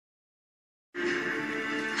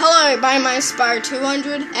Hello everybody, my name is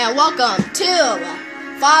Spire200 and welcome to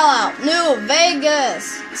Fallout New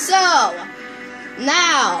Vegas. So,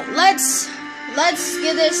 now, let's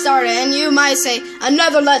get this started. And you might say,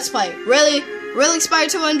 another Let's Play. Really? Really,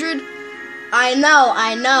 Spire200? I know.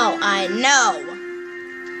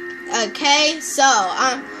 Okay, so,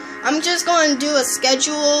 I'm just going to do a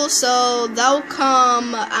schedule, so that'll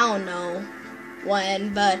come, I don't know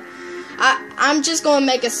when, but I'm just going to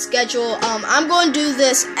make a schedule. I'm going to do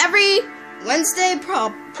this every Wednesday,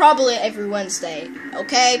 probably every Wednesday,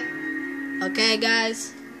 okay? Okay,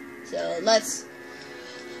 guys? So, let's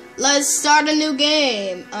start a new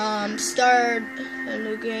game. Start a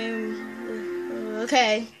new game.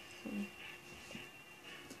 Okay.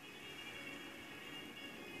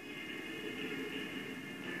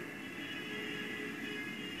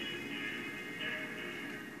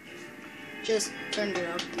 Just turned it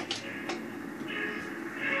off.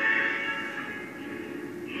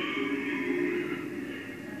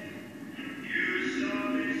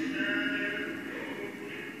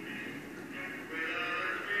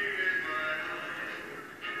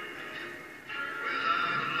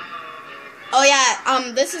 Oh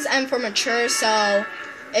yeah, this is M for mature, so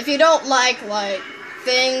if you don't like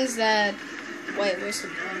things that wait, where's the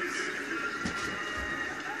box?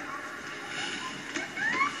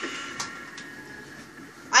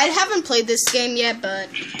 I haven't played this game yet,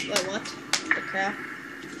 but wait, what? The crap?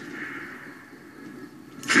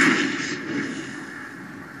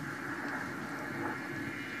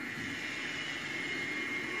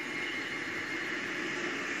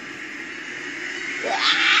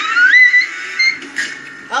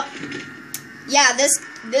 Yeah,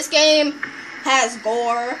 this game has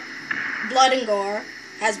gore, blood and gore,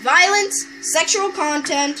 has violence, sexual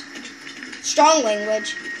content, strong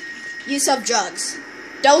language, use of drugs.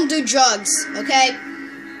 Don't do drugs, okay?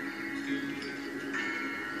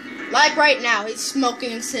 Like right now, he's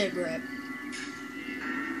smoking a cigarette.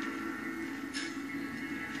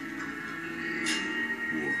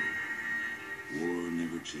 War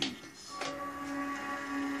never changes.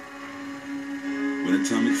 When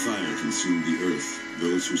atomic fire consumed the earth,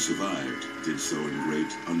 those who survived did so in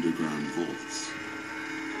great underground vaults.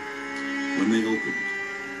 When they opened,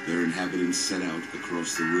 their inhabitants set out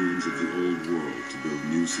across the ruins of the old world to build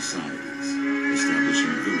new societies,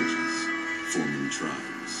 establishing villages, forming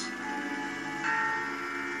tribes.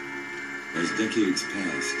 As decades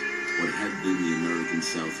passed, what had been the American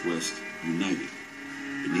Southwest united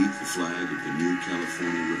beneath the flag of the new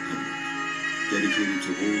California Republic, dedicated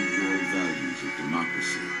to old world values of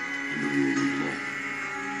democracy and the rule of law.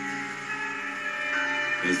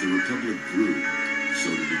 As the Republic grew, so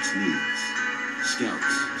did its needs.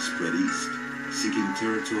 Scouts spread east, seeking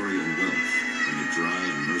territory and wealth in the dry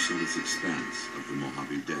and merciless expanse of the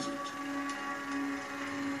Mojave Desert.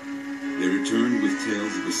 They returned with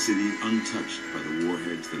tales of a city untouched by the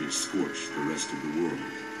warheads that had scorched the rest of the world,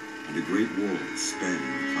 and a great wall spanning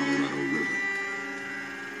the Colorado River.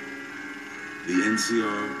 The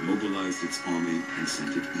NCR mobilized its army and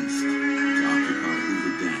sent it east to occupy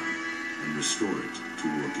Hoover Dam and restore it to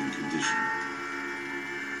working condition.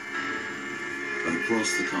 But across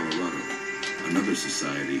the Colorado, another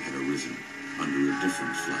society had arisen under a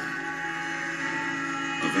different flag.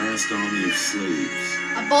 A vast army of slaves,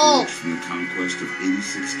 forged from the conquest of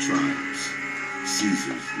 86 tribes,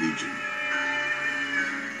 Caesar's Legion.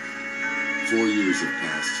 4 years have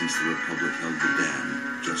passed since the Republic held the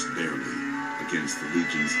dam, just barely, against the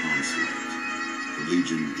Legion's onslaught. The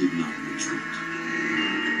Legion did not retreat.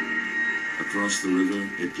 Across the river,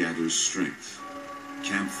 it gathers strength.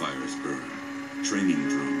 Campfires burn. Training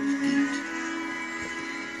drums beat.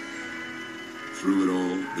 Through it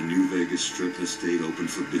all, the New Vegas Strip has stayed open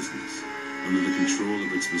for business, under the control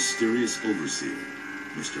of its mysterious overseer,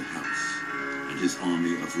 Mr. House, and his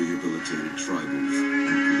army of rehabilitated tribals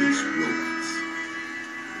and police robots.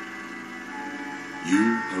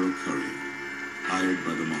 You are a courier, hired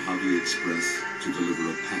by the Mojave Express to deliver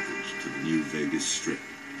a package to the New Vegas Strip.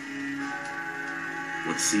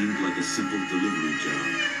 What seemed like a simple delivery job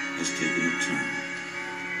has taken a turn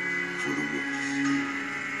for the worse.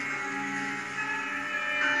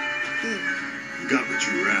 You got what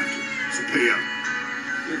you were after, so pay up.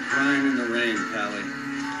 You're crying in the rain, Pally.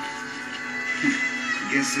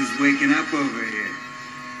 Guess he's waking up over here.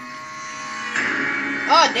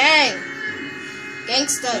 Oh, dang.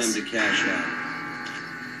 Gangstas. Time to cash out.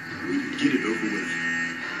 We can get it over with.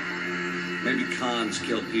 Maybe cons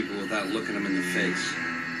kill people without looking them in the face.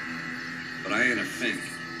 But I ain't a fink.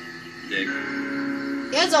 Dig?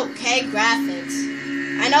 He has okay graphics.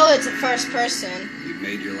 I know it's a first person. You've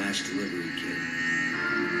made your last delivery, kid.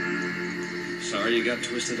 Sorry you got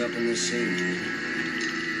twisted up in this scene.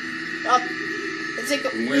 Oh, it's like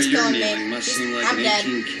From where he's you're killing kneeling me. must seem like I'm an dead.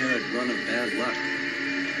 18-karat run of bad luck.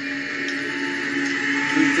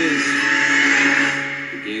 Truth is,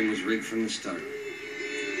 the game was rigged from the start.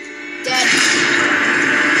 Dead.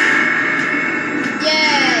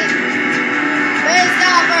 Yay!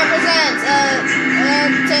 Baseball represents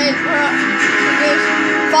take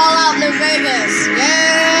Fallout New Vegas. Yay!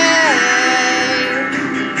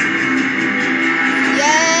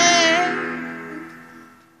 Yay!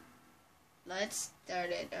 Let's start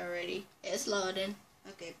it already. It's loading.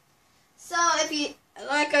 Okay. So if you,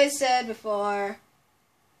 like I said before,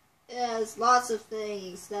 there's lots of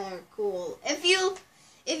things that are cool. If you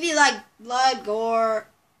like blood, gore,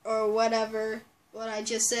 or whatever, what I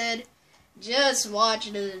just said, just watch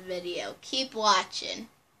the video. Keep watching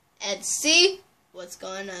and see what's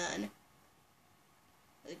going on.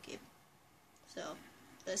 Okay. So,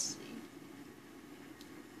 let's see.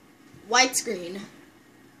 White screen.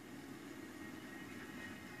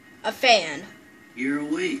 A fan. You're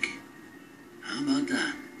awake. How about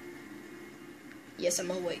that? Yes,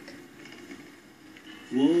 I'm awake.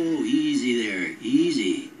 Whoa, easy there,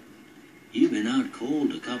 easy. You've been out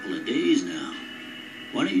cold a couple of days now.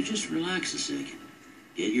 Why don't you just relax a second?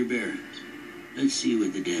 Get your bearings. Let's see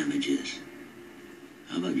what the damage is.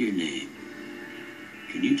 How about your name?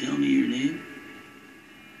 Can you tell me your name?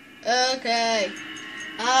 Okay.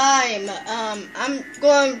 I'm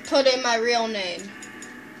going to put in my real name.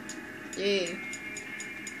 E.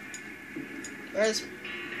 Where's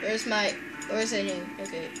the name?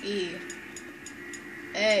 Okay, E.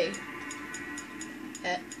 A.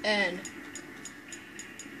 N.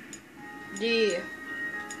 D.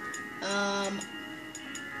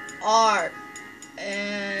 R.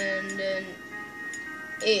 And then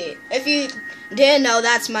E. If you didn't know,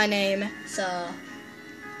 that's my name, so.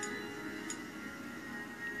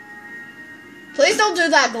 Please don't do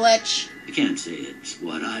that glitch. I can't say it's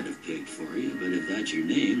what I'd have picked for you, but if that's your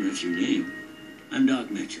name, that's your name. I'm Doc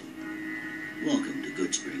Mitchell. Welcome to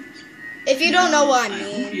Good Springs. If you don't know what I I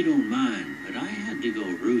hope mean. you don't mind, but I had to go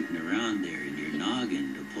rooting around there in your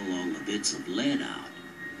noggin to pull all the bits of lead out.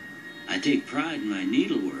 I take pride in my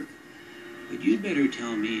needlework, but you'd better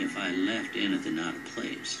tell me if I left anything out of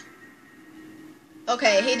place.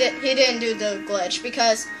 Okay, he didn't do the glitch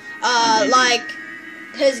because like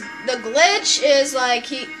the glitch is like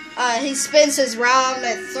he spins his round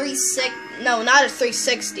at not at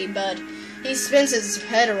 360, but he spins his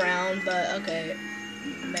head around. But okay,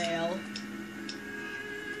 male.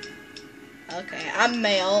 Okay, I'm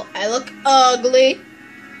male. I look ugly.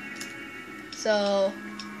 So,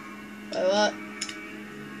 wait, what?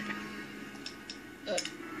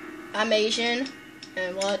 I'm Asian,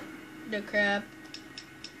 and what the crap?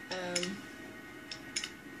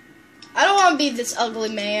 I don't want to be this ugly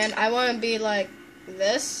man. I want to be like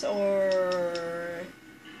this or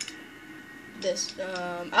this.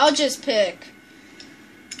 I'll just pick.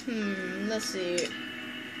 Let's see.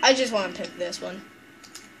 I just want to pick this one.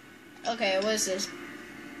 Okay, what is this?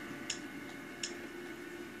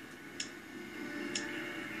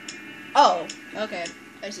 Oh, okay.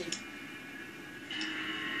 I see.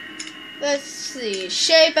 Let's see.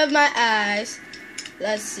 Shape of my eyes.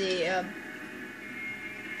 Let's see.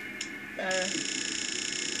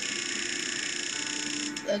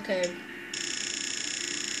 Okay.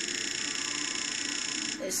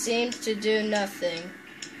 It seems to do nothing.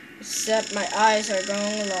 Except my eyes are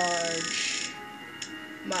growing large.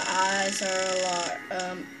 My eyes are large.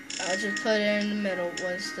 I'll just put it in the middle.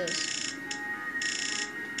 What's this?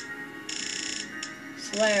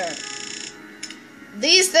 Swear.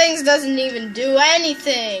 These things doesn't even do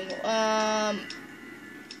anything.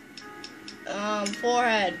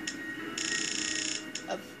 Forehead.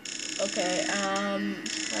 Okay,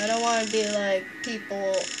 I don't want to be like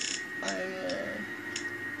people.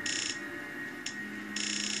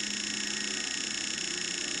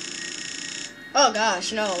 Oh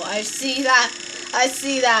gosh, no, I see that.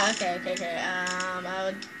 Okay. I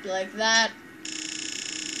would like that.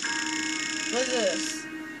 What's this?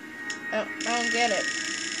 I don't get it.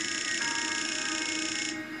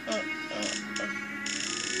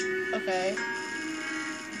 Okay.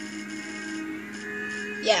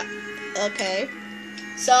 Yeah. Okay.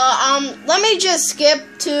 So, let me just skip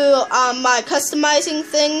to, my customizing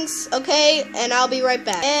things, okay? And I'll be right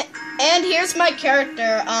back. And here's my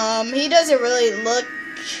character. He doesn't really look,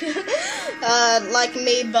 like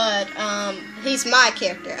me, but, he's my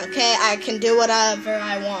character, okay? I can do whatever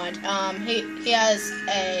I want. He has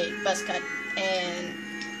a buzz cut and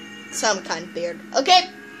some kind of beard. Okay,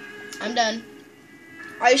 I'm done.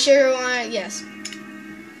 Are you sure you want it? Yes.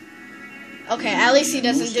 Okay, at least he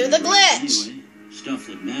doesn't Most do of the it right glitch. anyway. Stuff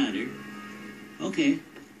that mattered. Okay.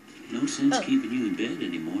 No sense Oh. keeping you in bed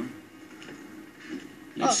anymore.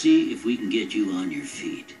 Let's Oh. see if we can get you on your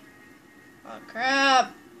feet. Oh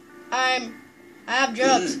crap! I have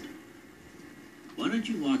drugs. Good. Why don't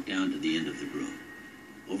you walk down to the end of the room,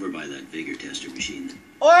 over by that vigor tester machine?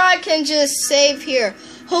 Or I can just save here.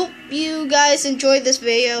 Hope you guys enjoyed this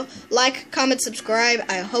video. Like, comment, subscribe.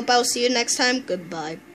 I hope I'll see you next time. Goodbye.